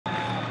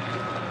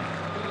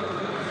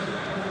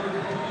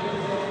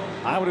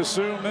I would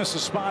assume this is a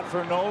spot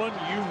for Nolan.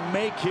 You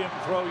make him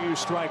throw you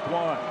strike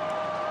one.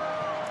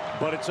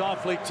 But it's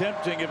awfully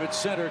tempting if it's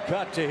center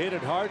cut to hit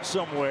it hard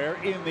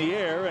somewhere in the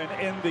air and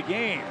end the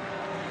game.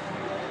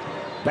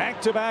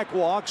 Back-to-back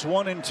walks,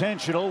 one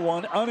intentional,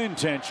 one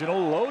unintentional.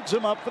 Loads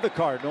him up for the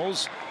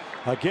Cardinals.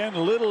 Again,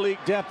 little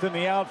league depth in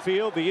the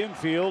outfield. The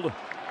infield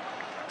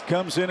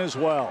comes in as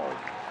well.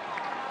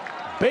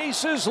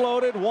 Bases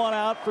loaded, one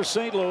out for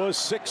St. Louis.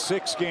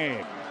 6-6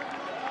 game.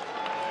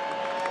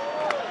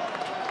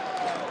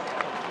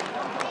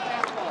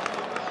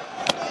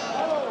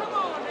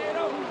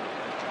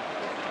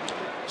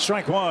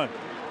 Strike one.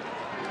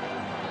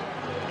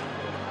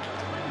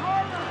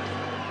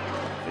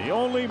 The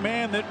only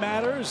man that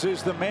matters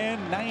is the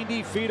man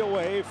 90 feet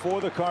away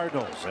for the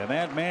Cardinals, and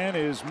that man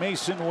is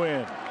Mason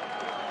Wynn.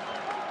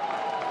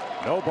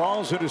 No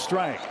balls and a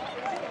strike.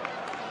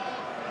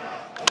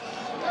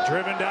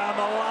 Driven down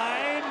the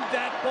line,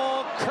 that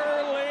ball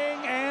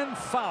curling and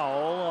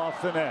foul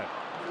off the net.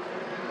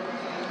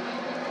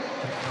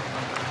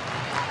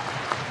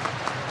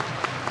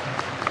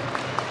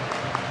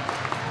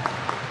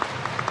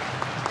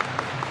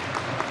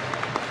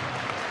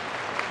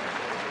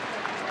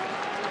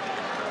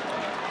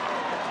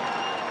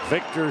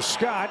 Victor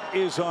Scott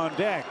is on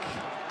deck.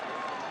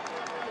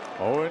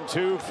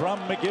 0-2 from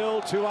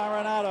McGill to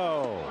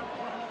Arenado.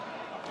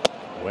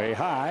 Way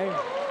high.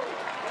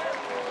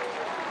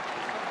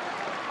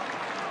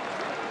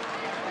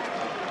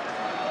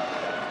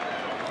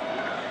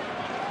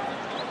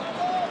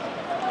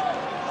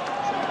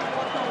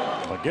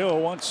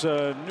 McGill wants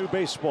a new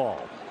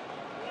baseball.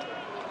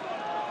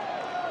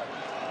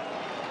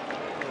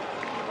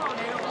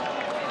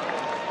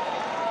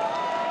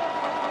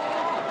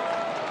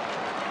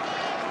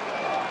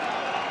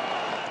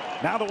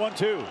 Now the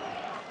 1-2.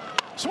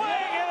 Swing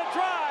and a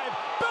drive.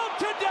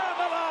 Belted down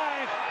the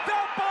line.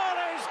 That ball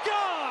is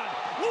gone.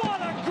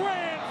 What a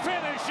grand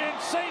finish in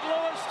St.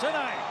 Louis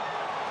tonight.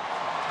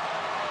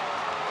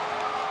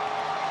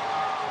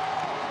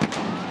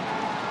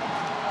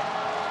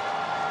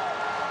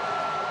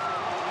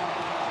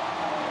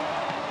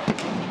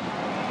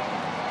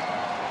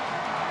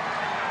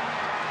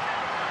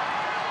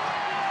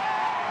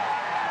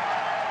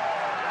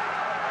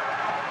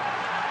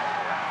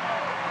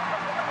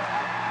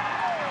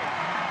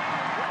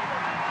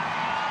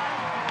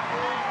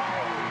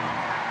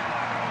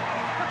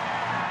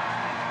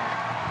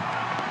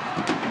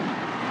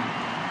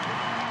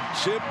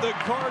 Chip, the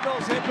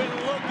Cardinals have been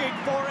looking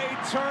for a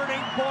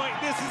turning point.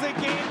 This is a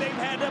game they've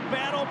had to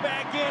battle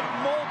back in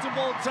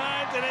multiple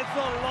times, and it's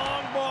the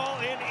long ball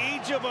in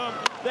each of them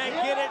that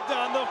get it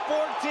done. The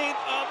 14th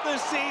of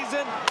the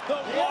season, the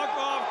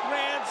walk-off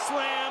grand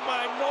slam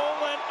by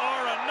Nolan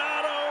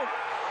Arenado.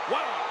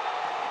 Wow.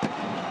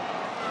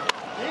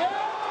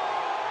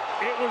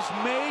 It was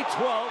May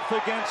 12th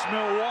against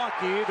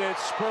Milwaukee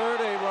that spurred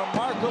a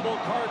remarkable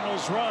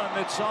Cardinals run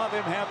that saw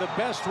them have the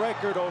best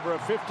record over a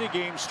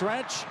 50-game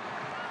stretch.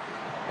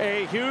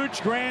 A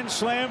huge grand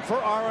slam for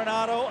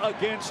Arenado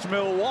against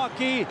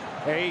Milwaukee.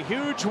 A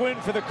huge win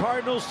for the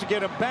Cardinals to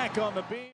get him back on the beat.